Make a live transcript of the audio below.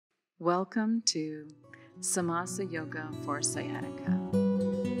Welcome to Samasa Yoga for Sciatica.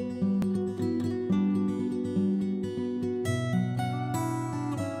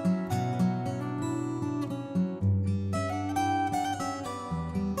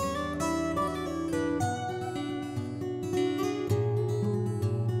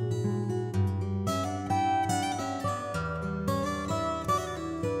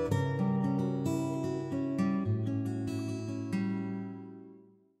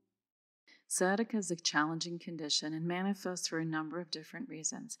 Sciatica is a challenging condition and manifests for a number of different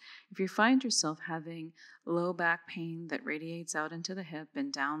reasons. If you find yourself having low back pain that radiates out into the hip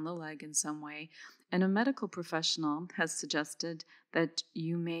and down the leg in some way, and a medical professional has suggested that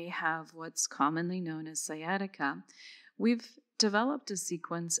you may have what's commonly known as sciatica, we've developed a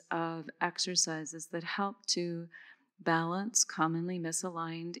sequence of exercises that help to balance commonly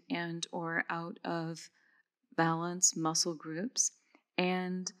misaligned and or out of balance muscle groups,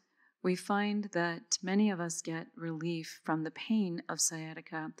 and we find that many of us get relief from the pain of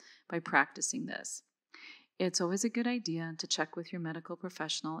sciatica by practicing this. It's always a good idea to check with your medical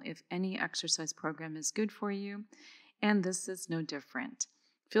professional if any exercise program is good for you, and this is no different.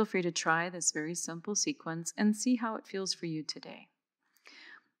 Feel free to try this very simple sequence and see how it feels for you today.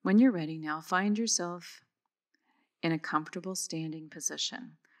 When you're ready now, find yourself in a comfortable standing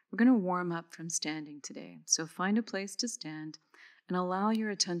position. We're going to warm up from standing today, so find a place to stand and allow your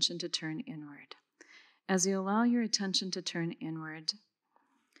attention to turn inward. As you allow your attention to turn inward,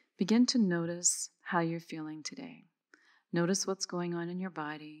 begin to notice how you're feeling today. Notice what's going on in your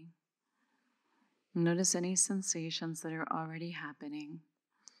body. Notice any sensations that are already happening.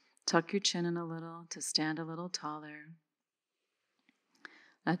 Tuck your chin in a little to stand a little taller.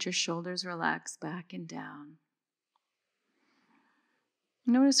 Let your shoulders relax back and down.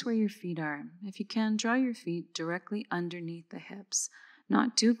 Notice where your feet are. If you can, draw your feet directly underneath the hips,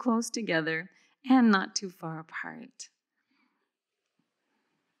 not too close together and not too far apart.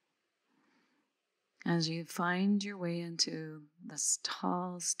 As you find your way into this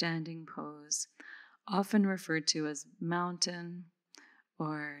tall standing pose, often referred to as mountain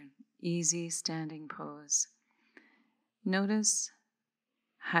or easy standing pose, notice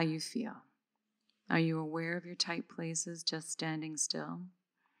how you feel. Are you aware of your tight places just standing still?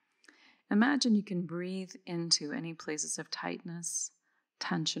 Imagine you can breathe into any places of tightness,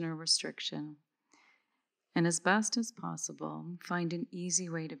 tension, or restriction, and as best as possible, find an easy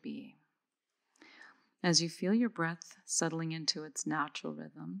way to be. As you feel your breath settling into its natural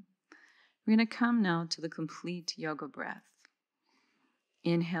rhythm, we're going to come now to the complete yoga breath.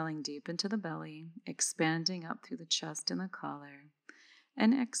 Inhaling deep into the belly, expanding up through the chest and the collar,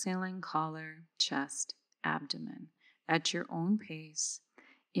 and exhaling collar, chest, abdomen at your own pace,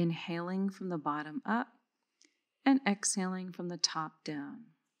 inhaling from the bottom up and exhaling from the top down.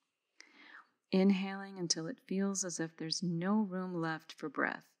 Inhaling until it feels as if there's no room left for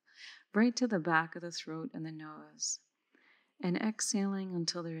breath, right to the back of the throat and the nose. And exhaling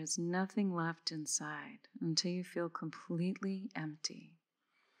until there is nothing left inside, until you feel completely empty,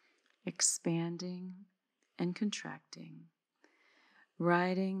 expanding and contracting,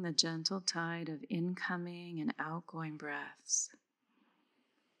 riding the gentle tide of incoming and outgoing breaths.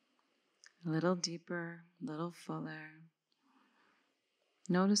 A little deeper, a little fuller.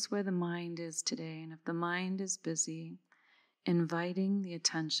 Notice where the mind is today, and if the mind is busy, inviting the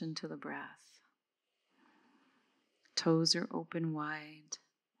attention to the breath. Toes are open wide,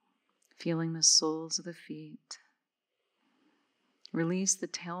 feeling the soles of the feet. Release the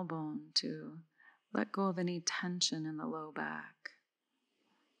tailbone to let go of any tension in the low back.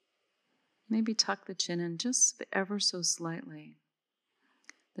 Maybe tuck the chin in just ever so slightly.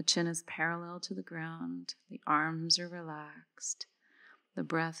 The chin is parallel to the ground. The arms are relaxed. The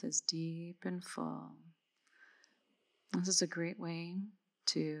breath is deep and full. This is a great way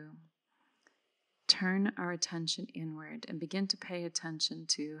to turn our attention inward and begin to pay attention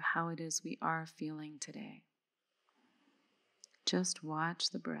to how it is we are feeling today. Just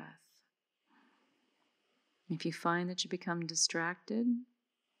watch the breath. If you find that you become distracted,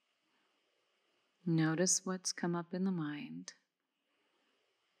 notice what's come up in the mind,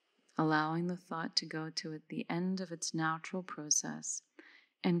 allowing the thought to go to at the end of its natural process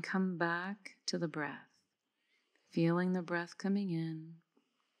and come back to the breath, feeling the breath coming in,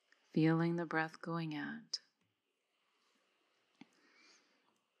 feeling the breath going out.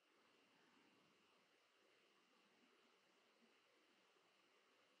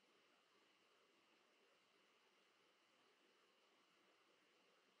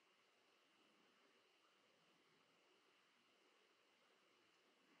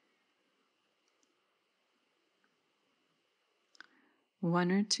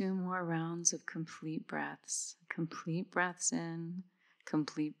 1 or 2 more rounds of complete breaths. Complete breaths in,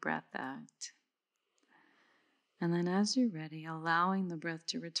 complete breath out. And then as you're ready, allowing the breath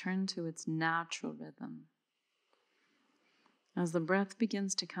to return to its natural rhythm. As the breath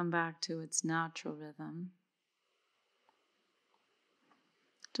begins to come back to its natural rhythm,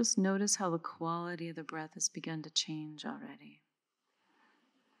 just notice how the quality of the breath has begun to change already.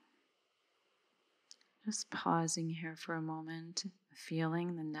 Just pausing here for a moment,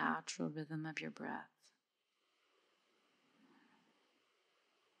 feeling the natural rhythm of your breath.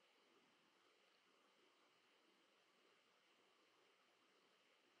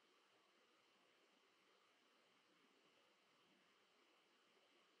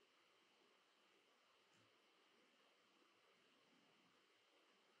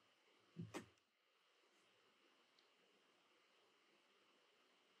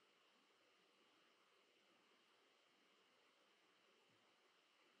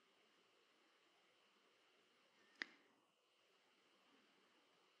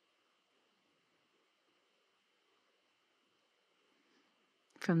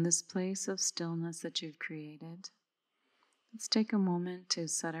 From this place of stillness that you've created, let's take a moment to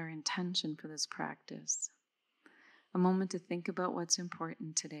set our intention for this practice. A moment to think about what's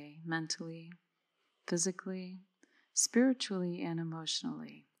important today, mentally, physically, spiritually, and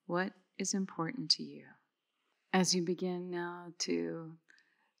emotionally. What is important to you? As you begin now to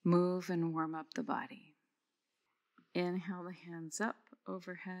move and warm up the body. Inhale the hands up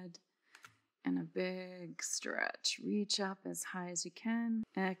overhead and a big stretch. Reach up as high as you can.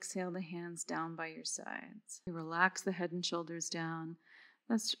 Exhale the hands down by your sides. Relax the head and shoulders down.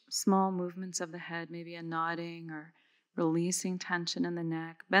 That's small movements of the head, maybe a nodding or releasing tension in the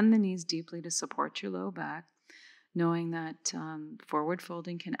neck. Bend the knees deeply to support your low back, knowing that forward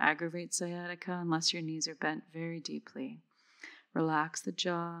folding can aggravate sciatica unless your knees are bent very deeply. Relax the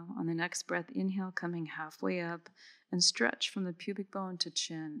jaw. On the next breath, inhale, coming halfway up, and stretch from the pubic bone to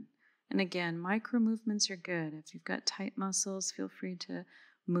chin. And again, micro movements are good. If you've got tight muscles, feel free to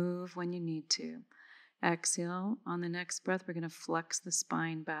move when you need to. Exhale. On the next breath, we're going to flex the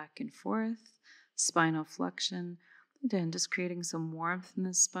spine back and forth. Spinal flexion. Again, just creating some warmth in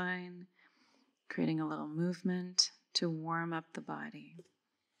the spine, creating a little movement to warm up the body.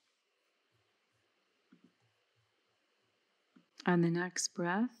 On the next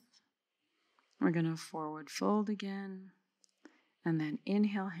breath, we're going to forward fold again. And then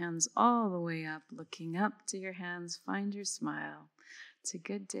inhale, hands all the way up, looking up to your hands. Find your smile. It's a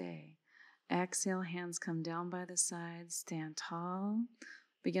good day. Exhale, hands come down by the sides. Stand tall.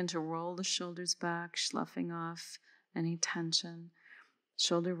 Begin to roll the shoulders back, sloughing off any tension.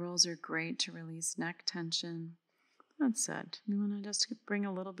 Shoulder rolls are great to release neck tension. That's it. We want to just bring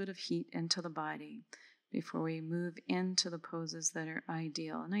a little bit of heat into the body before we move into the poses that are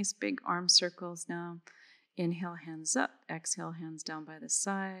ideal. Nice big arm circles now. Inhale, hands up. Exhale, hands down by the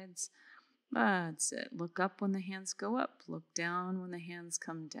sides. That's it. Look up when the hands go up. Look down when the hands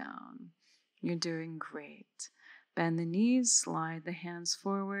come down. You're doing great. Bend the knees. Slide the hands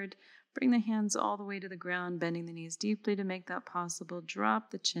forward. Bring the hands all the way to the ground, bending the knees deeply to make that possible.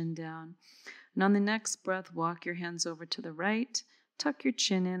 Drop the chin down. And on the next breath, walk your hands over to the right. Tuck your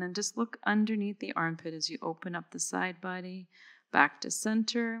chin in and just look underneath the armpit as you open up the side body. Back to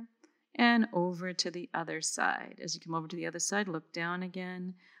center. And over to the other side. As you come over to the other side, look down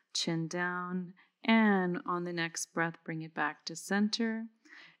again, chin down, and on the next breath, bring it back to center.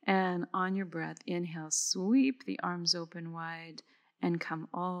 And on your breath, inhale, sweep the arms open wide and come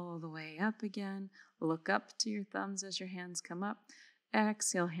all the way up again. Look up to your thumbs as your hands come up.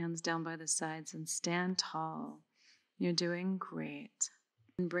 Exhale, hands down by the sides and stand tall. You're doing great.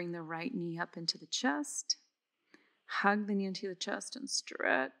 And bring the right knee up into the chest. Hug the knee into the chest and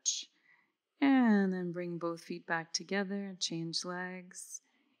stretch. And then bring both feet back together, change legs,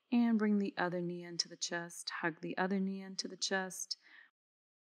 and bring the other knee into the chest, hug the other knee into the chest.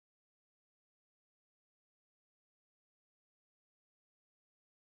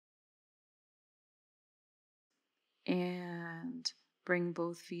 And bring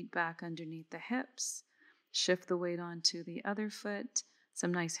both feet back underneath the hips. Shift the weight onto the other foot.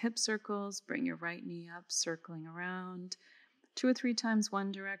 Some nice hip circles. Bring your right knee up, circling around. 2 or 3 times one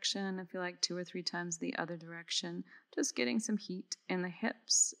direction, if you like 2 or 3 times the other direction. Just getting some heat in the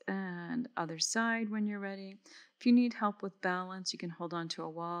hips and other side when you're ready. If you need help with balance, you can hold onto a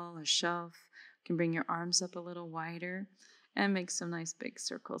wall, a shelf. You can bring your arms up a little wider and make some nice big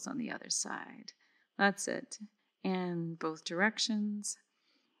circles on the other side. That's it. And both directions.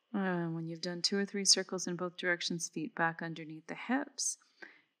 When you've done 2 or 3 circles in both directions, feet back underneath the hips.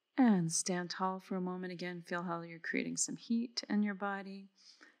 And stand tall for a moment again. Feel how you're creating some heat in your body.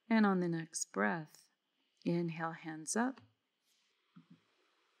 And on the next breath, inhale, hands up.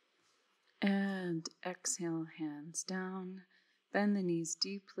 And exhale, hands down. Bend the knees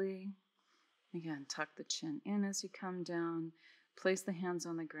deeply. Again, tuck the chin in as you come down. Place the hands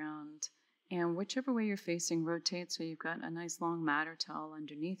on the ground. And whichever way you're facing, rotate so you've got a nice long mat or towel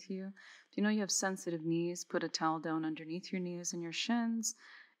underneath you. If you know you have sensitive knees, put a towel down underneath your knees and your shins.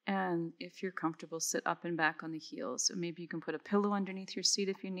 And if you're comfortable, sit up and back on the heels. So maybe you can put a pillow underneath your seat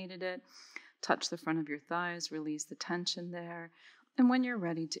if you needed it. Touch the front of your thighs, release the tension there. And when you're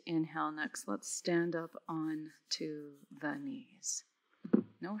ready to inhale next, let's stand up onto the knees.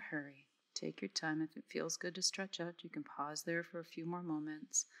 No hurry. Take your time. If it feels good to stretch out, you can pause there for a few more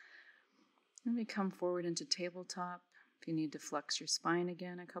moments. Maybe come forward into tabletop. If you need to flex your spine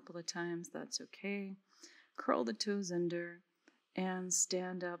again a couple of times, that's okay. Curl the toes under and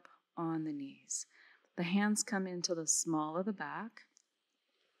stand up on the knees. The hands come into the small of the back.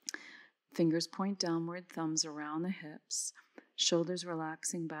 Fingers point downward, thumbs around the hips. Shoulders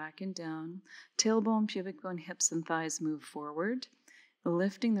relaxing back and down. Tailbone, pubic bone, hips, and thighs move forward.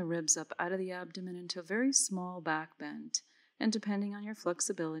 Lifting the ribs up out of the abdomen into a very small back bend. And depending on your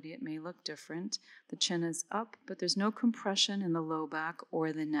flexibility, it may look different. The chin is up, but there's no compression in the low back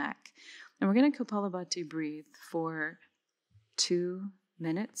or the neck. And we're going to Kapalabhati breathe for 2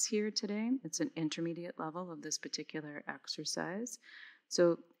 minutes here today. It's an intermediate level of this particular exercise.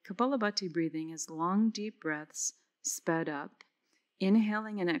 So Kapalabhati breathing is long, deep breaths sped up,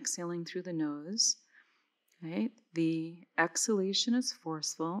 inhaling and exhaling through the nose. Right? The exhalation is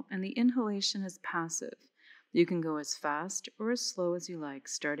forceful and the inhalation is passive. You can go as fast or as slow as you like,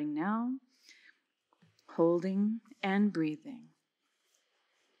 starting now, holding and breathing.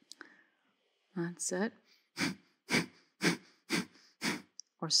 That's it.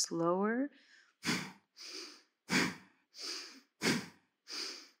 Or slower.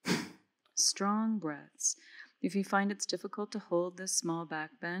 Strong breaths. If you find it's difficult to hold this small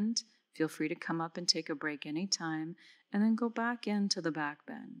back bend, feel free to come up and take a break anytime, and then go back into the back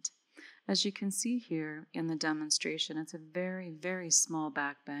bend. As you can see here in the demonstration, it's a very, very small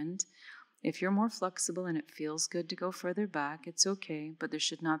back bend. If you're more flexible and it feels good to go further back, it's okay, but there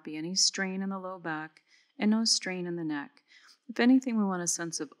should not be any strain in the low back and no strain in the neck. If anything, we want a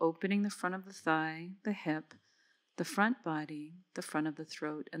sense of opening the front of the thigh, the hip, the front body, the front of the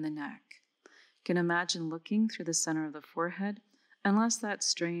throat, and the neck. You can imagine looking through the center of the forehead, unless that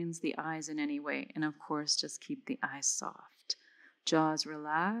strains the eyes in any way, and of course, just keep the eyes soft. Jaws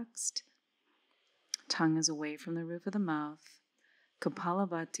relaxed, tongue is away from the roof of the mouth.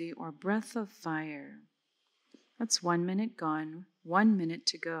 Kapalabhati, or breath of fire. That's 1 minute gone, 1 minute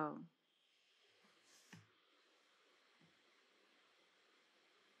to go.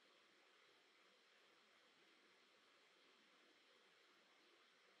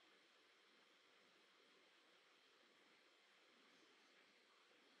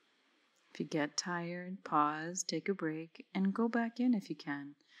 If you get tired, pause, take a break, and go back in if you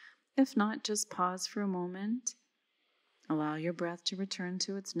can. If not, just pause for a moment. Allow your breath to return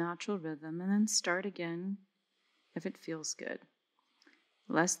to its natural rhythm, and then start again if it feels good.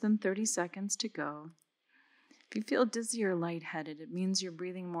 Less than 30 seconds to go. If you feel dizzy or lightheaded, it means you're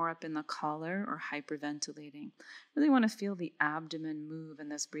breathing more up in the collar or hyperventilating. Really want to feel the abdomen move in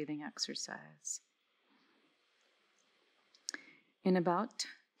this breathing exercise. In about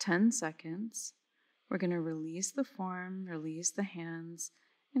 10 seconds, we're going to release the form, release the hands,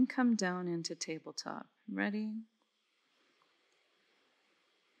 and come down into tabletop. Ready?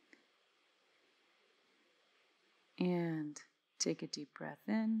 And take a deep breath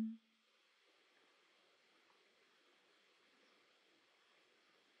in.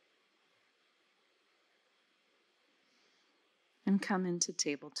 And come into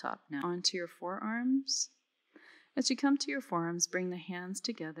tabletop now. Onto your forearms. As you come to your forearms, bring the hands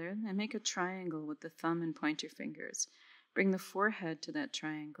together and make a triangle with the thumb and pointer fingers. Bring the forehead to that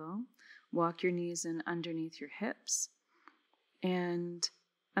triangle. Walk your knees in underneath your hips. And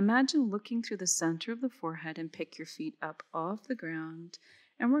imagine looking through the center of the forehead and pick your feet up off the ground.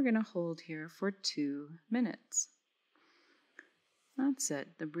 And we're going to hold here for 2 minutes. That's it.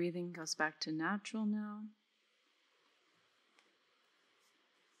 The breathing goes back to natural now.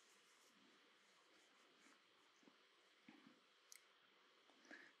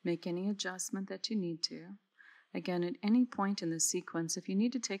 Make any adjustment that you need to. Again, at any point in the sequence, if you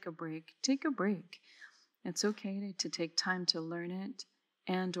need to take a break, take a break. It's okay to take time to learn it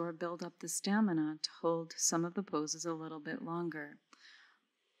and or build up the stamina to hold some of the poses a little bit longer.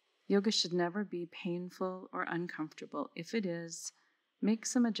 Yoga should never be painful or uncomfortable. If it is, make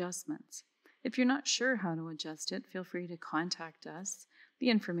some adjustments. If you're not sure how to adjust it, feel free to contact us. The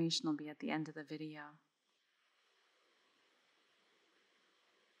information will be at the end of the video.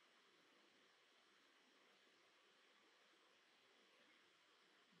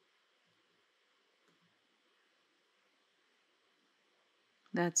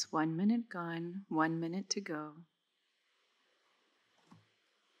 That's 1 minute gone, 1 minute to go.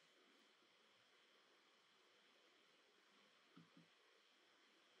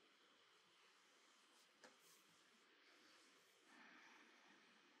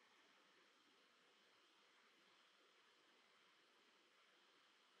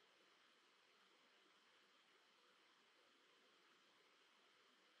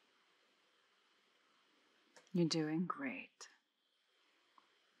 You're doing great.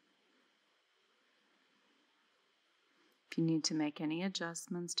 If you need to make any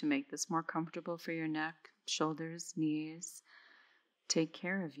adjustments to make this more comfortable for your neck, shoulders, knees, take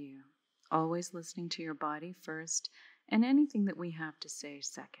care of you. Always listening to your body first, and anything that we have to say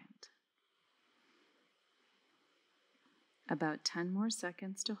second. About 10 more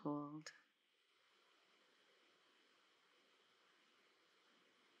seconds to hold.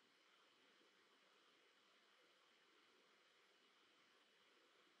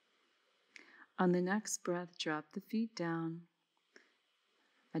 On the next breath, drop the feet down,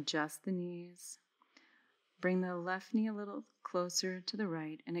 adjust the knees, bring the left knee a little closer to the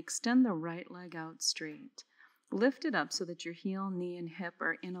right, and extend the right leg out straight. Lift it up so that your heel, knee, and hip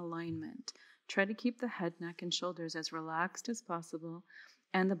are in alignment. Try to keep the head, neck, and shoulders as relaxed as possible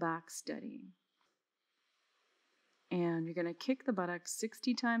and the back steady. And you're going to kick the buttocks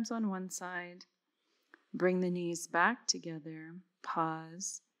 60 times on one side, bring the knees back together,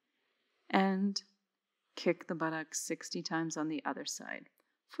 pause, and kick the buttocks 60 times on the other side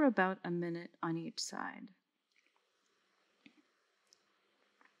for about a minute on each side.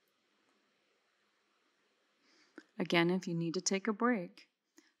 Again, if you need to take a break,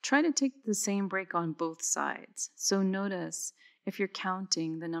 try to take the same break on both sides. So notice if you're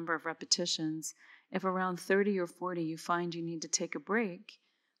counting the number of repetitions, if around 30 or 40 you find you need to take a break,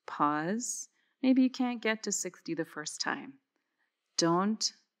 pause. Maybe you can't get to 60 the first time.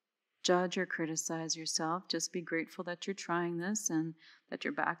 Don't judge or criticize yourself. Just be grateful that you're trying this and that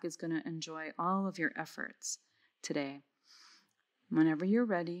your back is going to enjoy all of your efforts today. Whenever you're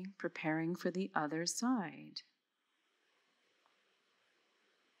ready, preparing for the other side.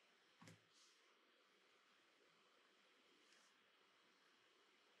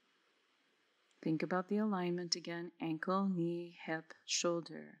 Think about the alignment again. Ankle, knee, hip,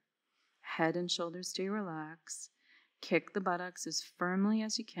 shoulder. Head and shoulders stay relaxed. Kick the buttocks as firmly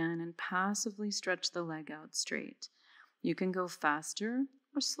as you can and passively stretch the leg out straight. You can go faster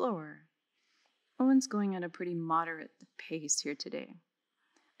or slower. Owen's going at a pretty moderate pace here today.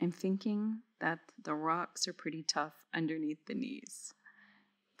 I'm thinking that the rocks are pretty tough underneath the knees.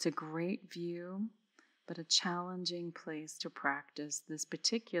 It's a great view, but a challenging place to practice this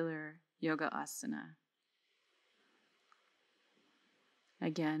particular yoga asana.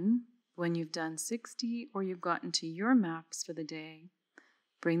 Again, when you've done 60 or you've gotten to your max for the day,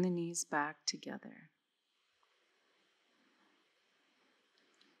 bring the knees back together.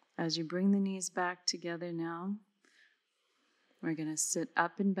 As you bring the knees back together now, we're going to sit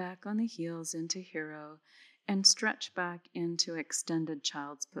up and back on the heels into hero and stretch back into extended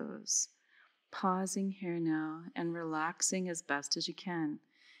child's pose. Pausing here now and relaxing as best as you can.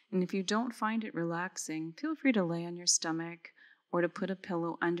 And if you don't find it relaxing, feel free to lay on your stomach or to put a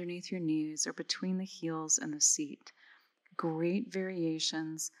pillow underneath your knees or between the heels and the seat. Great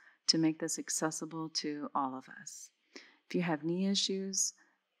variations to make this accessible to all of us. If you have knee issues,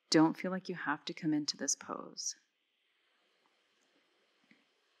 don't feel like you have to come into this pose.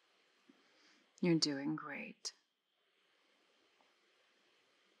 You're doing great.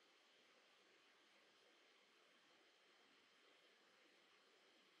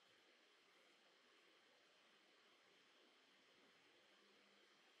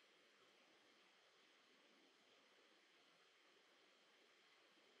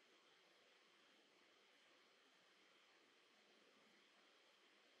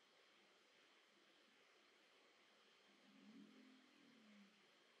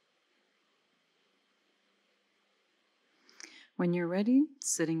 When you're ready,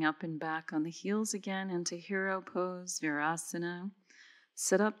 sitting up and back on the heels again into hero pose, virasana.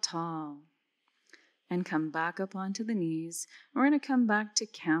 Sit up tall and come back up onto the knees. We're going to come back to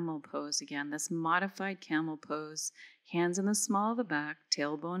camel pose again, this modified camel pose. Hands in the small of the back,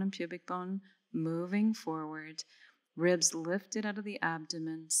 tailbone and pubic bone moving forward. Ribs lifted out of the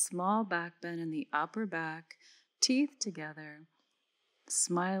abdomen, small back bend in the upper back, teeth together.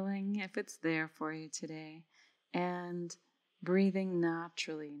 smiling if it's there for you today, and breathing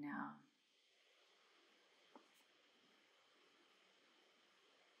naturally now.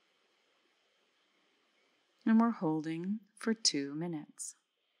 And we're holding for 2 minutes.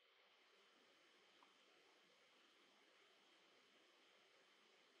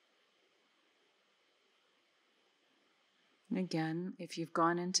 And again, if you've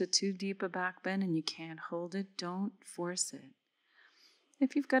gone into too deep a back bend and you can't hold it, don't force it.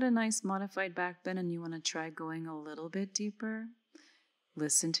 If you've got a nice modified back bend and you want to try going a little bit deeper,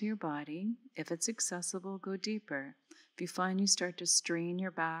 listen to your body. If it's accessible, go deeper. If you find you start to strain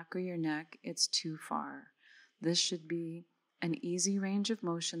your back or your neck, it's too far. This should be an easy range of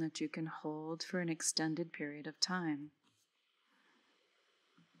motion that you can hold for an extended period of time.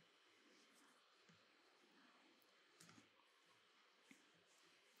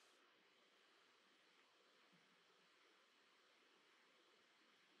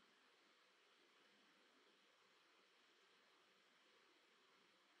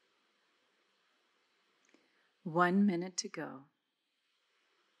 One minute to go.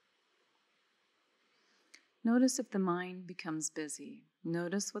 Notice if the mind becomes busy.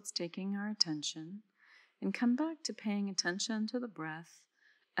 Notice what's taking our attention, and come back to paying attention to the breath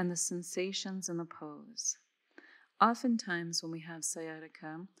and the sensations in the pose. Oftentimes when we have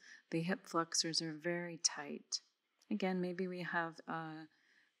sciatica, the hip flexors are very tight. Again, maybe we have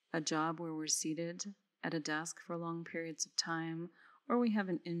a job where we're seated at a desk for long periods of time, or we have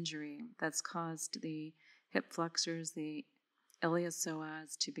an injury that's caused the hip flexors, the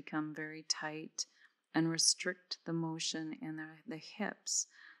iliopsoas, to become very tight and restrict the motion in the hips.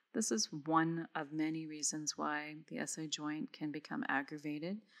 This is one of many reasons why the SI joint can become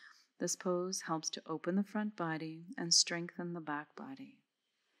aggravated. This pose helps to open the front body and strengthen the back body.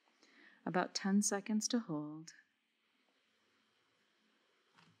 About 10 seconds to hold.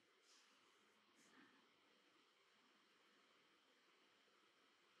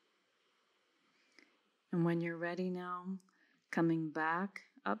 And when you're ready now, coming back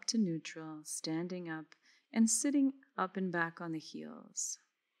up to neutral, standing up, and sitting up and back on the heels.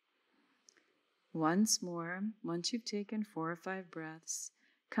 Once more, once you've taken 4 or 5 breaths,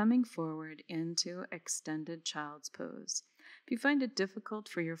 coming forward into extended child's pose. If you find it difficult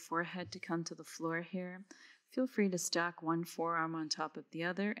for your forehead to come to the floor here, feel free to stack one forearm on top of the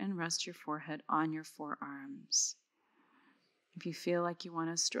other and rest your forehead on your forearms. If you feel like you want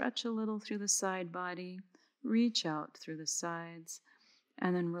to stretch a little through the side body, reach out through the sides,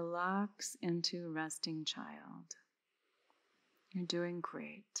 and then relax into resting child. You're doing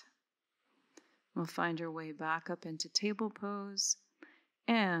great. We'll find our way back up into table pose,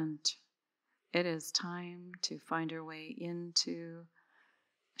 and it is time to find our way into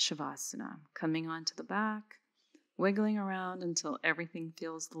Shavasana, coming onto the back, wiggling around until everything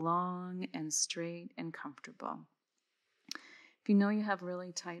feels long and straight and comfortable. If you know you have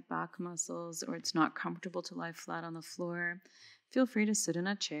really tight back muscles or it's not comfortable to lie flat on the floor, feel free to sit in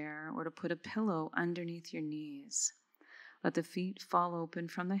a chair or to put a pillow underneath your knees. Let the feet fall open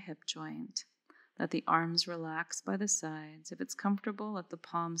from the hip joint. Let the arms relax by the sides. If it's comfortable, let the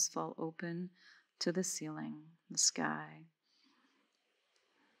palms fall open to the ceiling, the sky.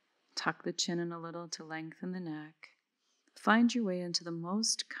 Tuck the chin in a little to lengthen the neck. Find your way into the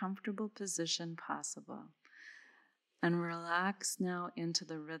most comfortable position possible. And relax now into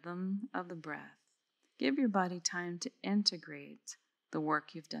the rhythm of the breath. Give your body time to integrate the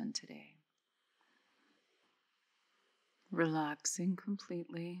work you've done today. Relaxing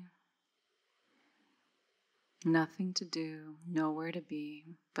completely. Nothing to do, nowhere to be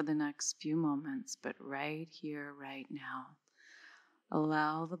for the next few moments, but right here, right now.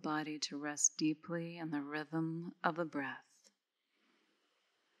 Allow the body to rest deeply in the rhythm of the breath.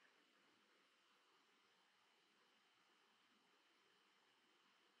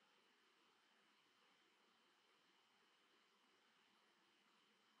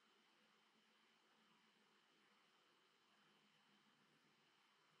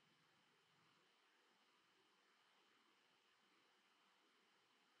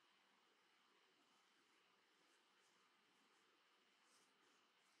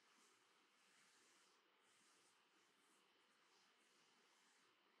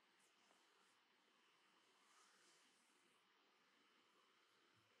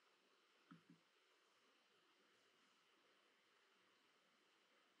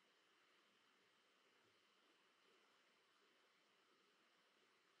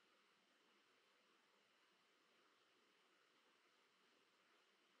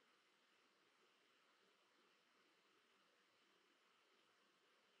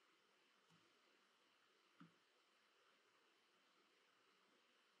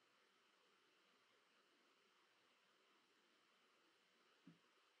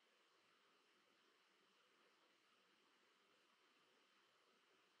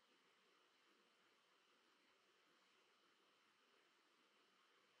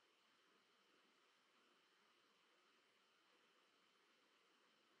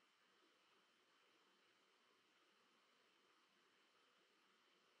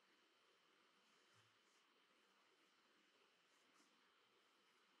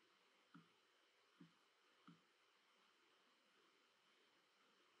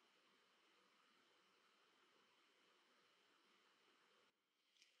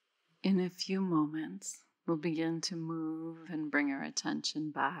 In a few moments, we'll begin to move and bring our attention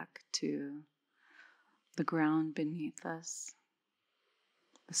back to the ground beneath us,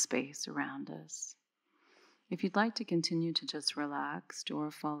 the space around us. If you'd like to continue to just relax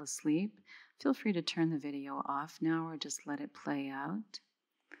or fall asleep, feel free to turn the video off now or just let it play out.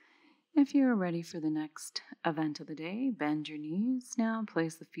 If you're ready for the next event of the day, bend your knees now,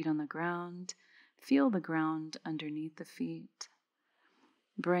 place the feet on the ground, feel the ground underneath the feet.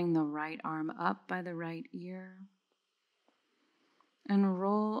 Bring the right arm up by the right ear and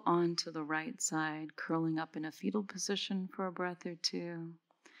roll onto the right side, curling up in a fetal position for a breath or two.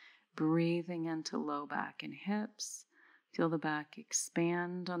 Breathing into low back and hips. Feel the back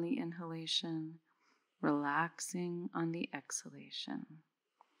expand on the inhalation, relaxing on the exhalation.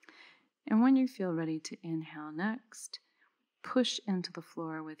 And when you feel ready to inhale next, push into the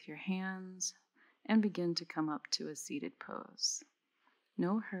floor with your hands and begin to come up to a seated pose.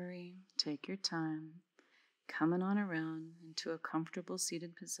 No hurry, take your time, coming on around into a comfortable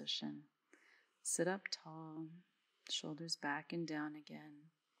seated position. Sit up tall, shoulders back and down again.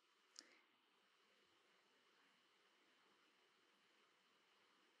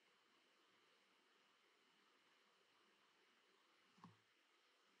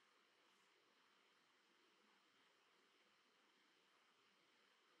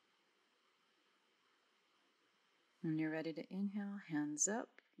 When you're ready to inhale, hands up,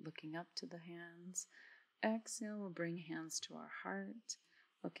 looking up to the hands. Exhale, we'll bring hands to our heart,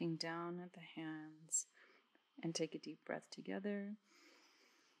 looking down at the hands, and take a deep breath together.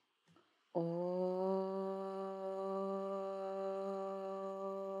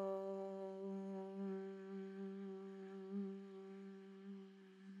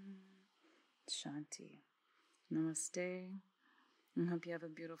 Shanti. Namaste. I hope you have a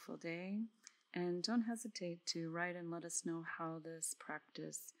beautiful day. And don't hesitate to write and let us know how this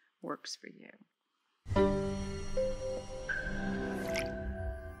practice works for you.